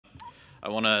I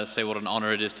want to say what an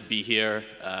honor it is to be here.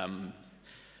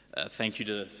 Thank you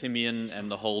to Simeon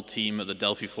and the whole team at the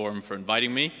Delphi Forum for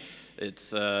inviting me.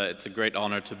 It's a great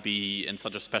honor to be in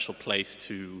such a special place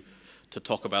to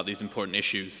talk about these important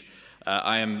issues.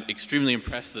 I am extremely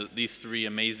impressed that these three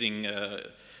amazing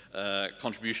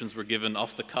contributions were given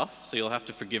off the cuff, so you'll have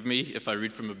to forgive me if I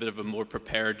read from a bit of a more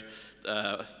prepared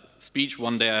speech.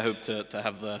 One day I hope to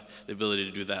have the ability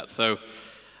to do that. So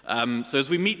as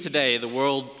we meet today, the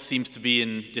world seems to be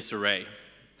in disarray.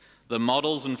 The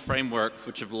models and frameworks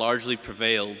which have largely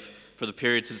prevailed for the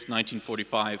period since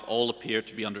 1945 all appear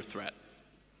to be under threat.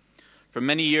 For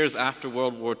many years after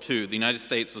World War II, the United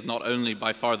States was not only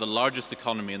by far the largest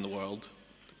economy in the world,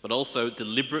 but also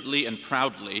deliberately and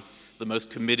proudly the most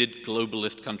committed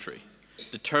globalist country,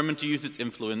 determined to use its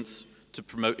influence to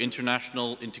promote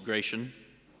international integration,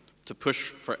 to push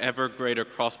for ever greater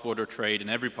cross-border trade in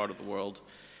every part of the world,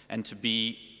 and to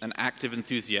be an active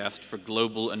enthusiast for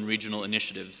global and regional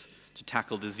initiatives to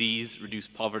tackle disease, reduce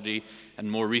poverty, and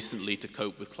more recently to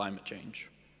cope with climate change.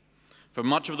 For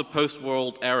much of the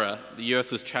post-world era, the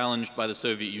US was challenged by the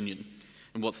Soviet Union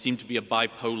in what seemed to be a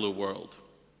bipolar world.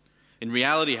 In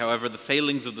reality, however, the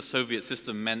failings of the Soviet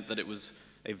system meant that it was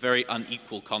a very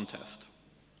unequal contest.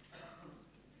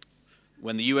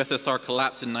 When the USSR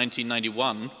collapsed in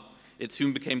 1991, it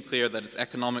soon became clear that its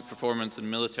economic performance and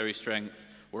military strength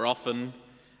were often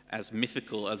as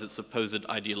mythical as its supposed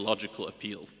ideological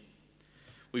appeal.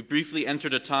 We briefly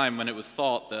entered a time when it was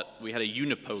thought that we had a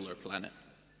unipolar planet.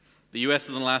 The US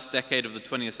in the last decade of the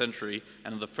 20th century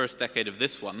and in the first decade of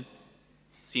this one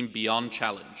seemed beyond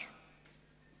challenge.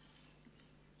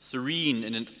 Serene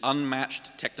in its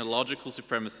unmatched technological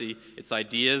supremacy, its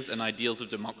ideas and ideals of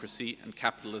democracy and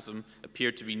capitalism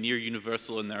appeared to be near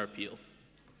universal in their appeal.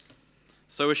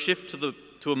 So a shift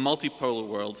to a multipolar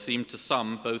world seemed to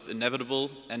some both inevitable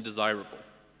and desirable.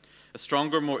 A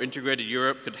stronger, more integrated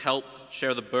Europe could help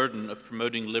share the burden of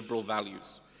promoting liberal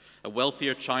values. A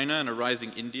wealthier China and a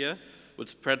rising India would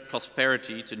spread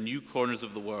prosperity to new corners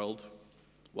of the world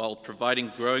while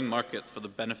providing growing markets for the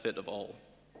benefit of all.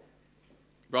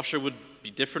 Russia would be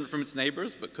different from its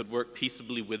neighbors, but could work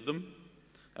peaceably with them.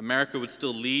 America would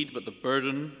still lead, but the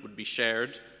burden would be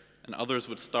shared, and others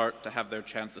would start to have their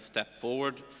chance to step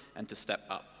forward and to step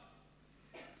up.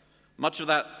 Much of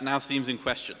that now seems in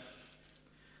question.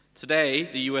 Today,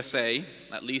 the USA,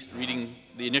 at least reading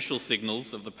the initial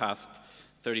signals of the past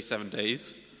 37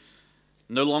 days,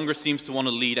 no longer seems to want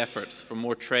to lead efforts for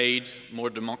more trade, more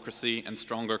democracy, and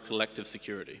stronger collective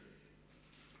security.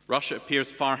 Russia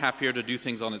appears far happier to do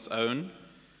things on its own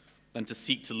than to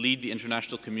seek to lead the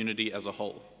international community as a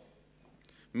whole.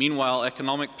 Meanwhile,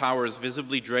 economic power is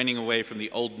visibly draining away from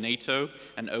the old NATO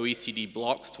and OECD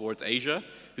blocs towards Asia,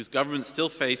 whose governments still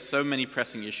face so many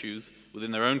pressing issues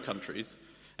within their own countries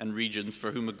and regions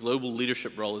for whom a global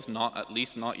leadership role is not, at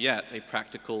least not yet, a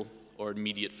practical or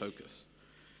immediate focus.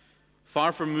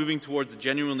 Far from moving towards a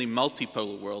genuinely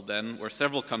multipolar world, then, where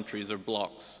several countries or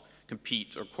blocs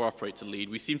compete or cooperate to lead,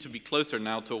 we seem to be closer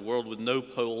now to a world with no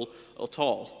pole at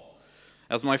all.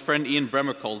 As my friend Ian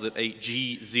Bremmer calls it, a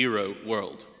G0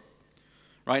 world.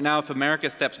 Right now, if America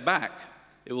steps back,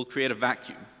 it will create a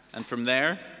vacuum, and from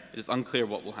there, it is unclear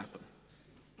what will happen.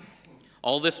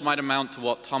 All this might amount to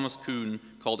what Thomas Kuhn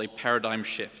called a paradigm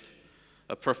shift,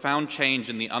 a profound change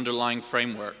in the underlying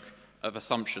framework of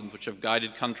assumptions which have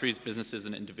guided countries, businesses,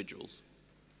 and individuals.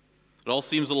 It all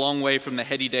seems a long way from the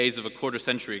heady days of a quarter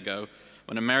century ago,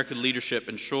 when American leadership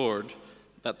ensured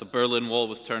that the Berlin Wall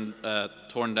was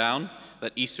torn down,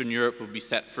 that Eastern Europe would be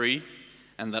set free,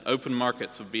 and that open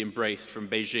markets would be embraced from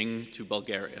Beijing to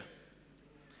Bulgaria.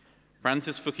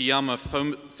 Francis Fukuyama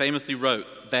famously wrote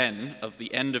then of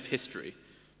the end of history,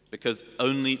 because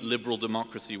only liberal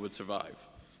democracy would survive.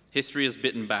 History has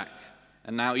bitten back,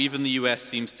 and now even the US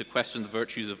seems to question the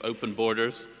virtues of open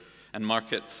borders and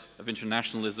markets, of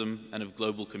internationalism, and of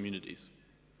global communities.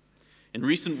 In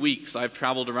recent weeks, I've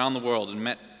traveled around the world and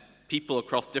met people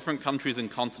across different countries and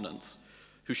continents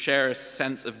who share a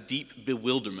sense of deep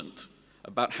bewilderment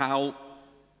about how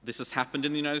this has happened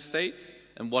in the United States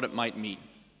and what it might mean.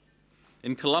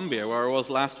 In Colombia, where I was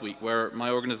last week, where my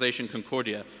organization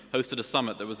Concordia hosted a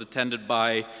summit that was attended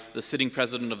by the sitting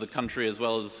president of the country as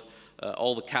well as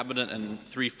all the cabinet and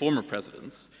 3 former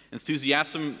presidents,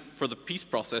 enthusiasm for the peace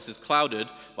process is clouded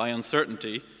by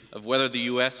uncertainty of whether the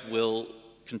US will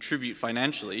contribute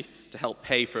financially to help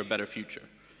pay for a better future.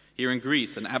 Here in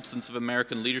Greece, an absence of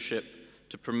American leadership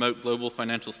to promote global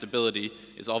financial stability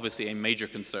is obviously a major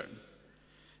concern.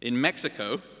 In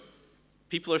Mexico,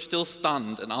 people are still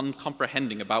stunned and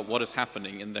uncomprehending about what is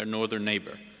happening in their northern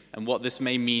neighbor and what this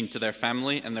may mean to their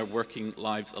family and their working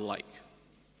lives alike.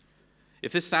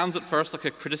 If this sounds at first like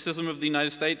a criticism of the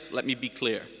United States, let me be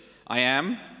clear. I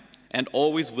am, and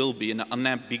always will be, an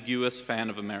unambiguous fan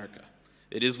of America.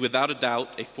 It is without a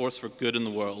doubt a force for good in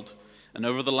the world, and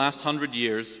over the last 100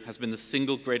 years has been the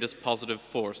single greatest positive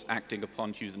force acting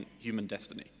upon human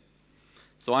destiny.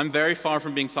 So I'm very far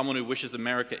from being someone who wishes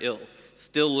America ill,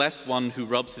 still less one who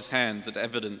rubs his hands at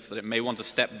evidence that it may want to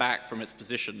step back from its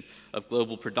position of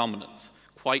global predominance.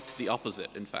 Quite the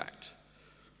opposite, in fact.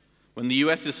 When the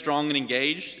US is strong and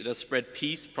engaged, it has spread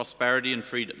peace, prosperity, and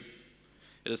freedom.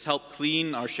 It has helped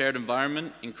clean our shared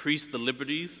environment, increase the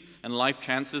liberties and life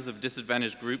chances of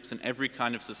disadvantaged groups in every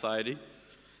kind of society,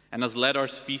 and has led our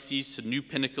species to new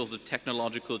pinnacles of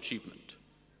technological achievement.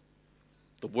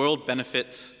 The world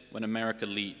benefits when America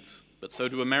leads, but so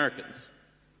do Americans.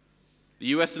 The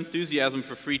US enthusiasm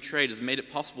for free trade has made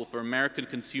it possible for American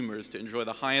consumers to enjoy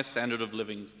the highest standard of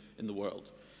living in the world.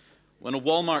 When a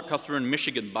Walmart customer in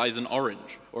Michigan buys an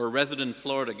orange, or a resident in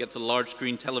Florida gets a large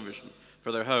screen television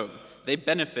for their home, they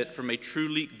benefit from a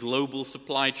truly global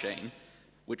supply chain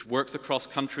which works across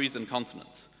countries and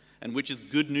continents, and which is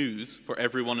good news for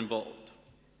everyone involved.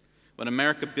 When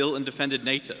America built and defended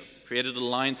NATO, created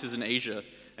alliances in Asia,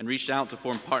 and reached out to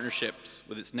form partnerships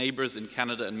with its neighbors in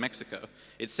Canada and Mexico,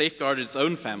 it safeguarded its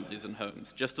own families and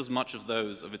homes just as much as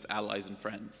those of its allies and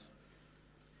friends.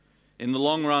 In the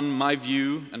long run, my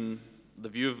view and the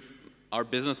view of our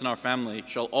business and our family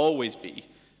shall always be,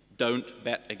 don't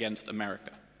bet against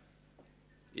America.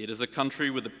 It is a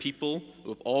country with a people who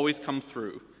have always come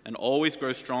through and always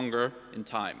grow stronger in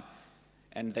time,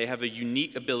 and they have a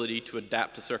unique ability to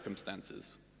adapt to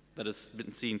circumstances that has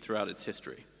been seen throughout its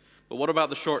history. But what about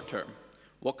the short term?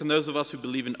 What can those of us who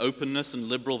believe in openness and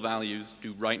liberal values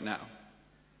do right now?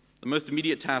 The most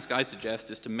immediate task I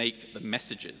suggest is to make the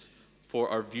messages for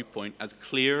our viewpoint as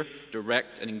clear,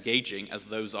 direct, and engaging as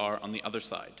those are on the other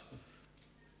side.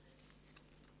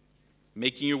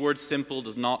 Making your words simple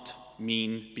does not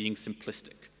mean being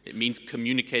simplistic. It means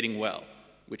communicating well,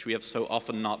 which we have so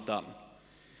often not done.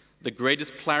 The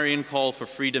greatest clarion call for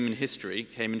freedom in history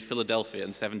came in Philadelphia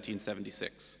in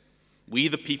 1776. We,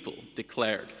 the people,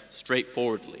 declared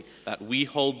straightforwardly that we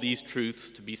hold these truths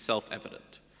to be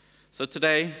self-evident. So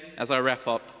today, as I wrap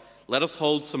up, let us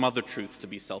hold some other truths to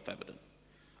be self-evident.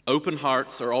 Open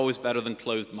hearts are always better than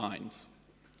closed minds.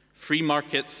 Free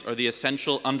markets are the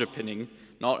essential underpinning,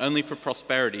 not only for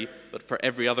prosperity, but for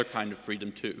every other kind of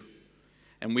freedom too.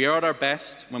 And we are at our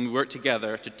best when we work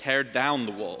together to tear down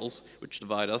the walls which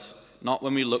divide us, not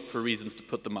when we look for reasons to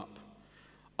put them up.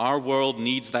 Our world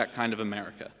needs that kind of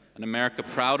America, an America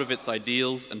proud of its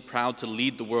ideals and proud to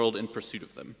lead the world in pursuit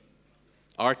of them.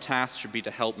 Our task should be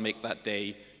to help make that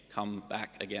day come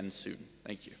back again soon.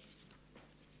 Thank you.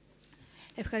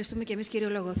 Ευχαριστούμε και εμείς, κύριο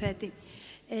Λογοθέτη.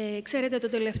 Ξέρετε, το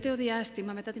τελευταίο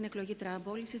διάστημα μετά την εκλογή Τραμπ,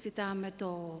 όλοι συζητάμε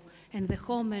το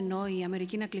ενδεχόμενο η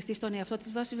Αμερική να κλειστεί στον εαυτό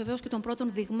της βάσει βεβαίως και των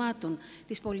πρώτων δειγμάτων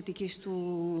της πολιτικής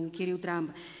του κυρίου Τραμπ.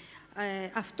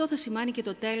 Αυτό θα σημάνει και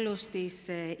το τέλος της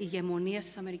ηγεμονίας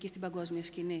της Αμερικής στην παγκόσμια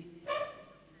σκηνή.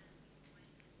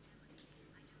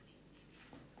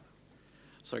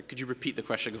 Sorry, could you repeat the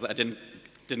question because I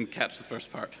didn't catch the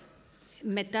first part.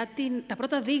 Μετά τα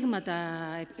πρώτα δείγματα,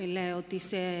 λέω,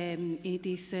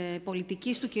 της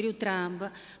πολιτικής του κυρίου Τραμπ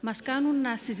μας κάνουν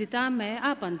να συζητάμε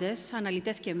άπαντες,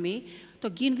 αναλυτές και μη,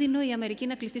 τον κίνδυνο η Αμερική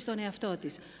να κλειστεί στον εαυτό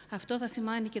της. Αυτό θα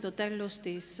σημάνει και το τέλος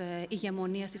της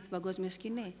ηγεμονίας της στην παγκόσμια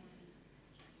σκηνή.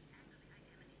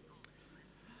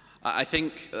 I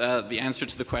think the answer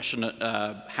to the question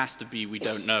has to be we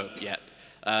don't know yet.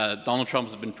 Donald Trump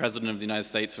has been president of the United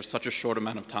States for such a short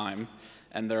amount of time,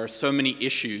 and there are so many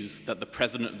issues that the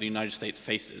President of the United States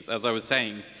faces. As I was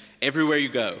saying, everywhere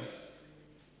you go,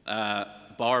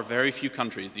 bar very few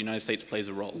countries, the United States plays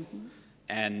a role.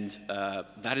 And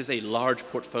that is a large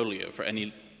portfolio for any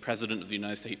President of the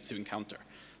United States to encounter.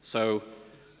 So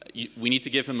we need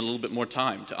to give him a little bit more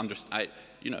time to understand.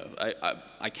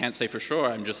 I can't say for sure,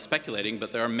 I'm just speculating,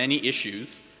 but there are many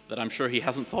issues that I'm sure he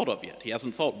hasn't thought of yet. He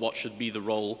hasn't thought what should be the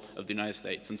role of the United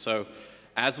States. And so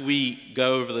as we go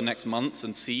over the next months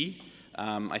and see,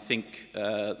 I think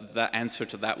the answer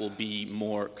to that will be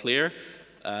more clear.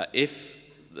 If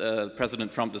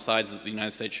President Trump decides that the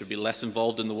United States should be less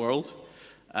involved in the world,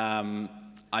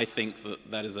 I think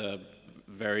that is a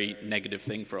very negative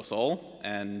thing for us all,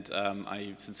 and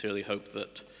I sincerely hope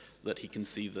that he can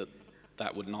see that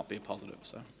that would not be a positive.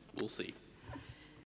 So we'll see.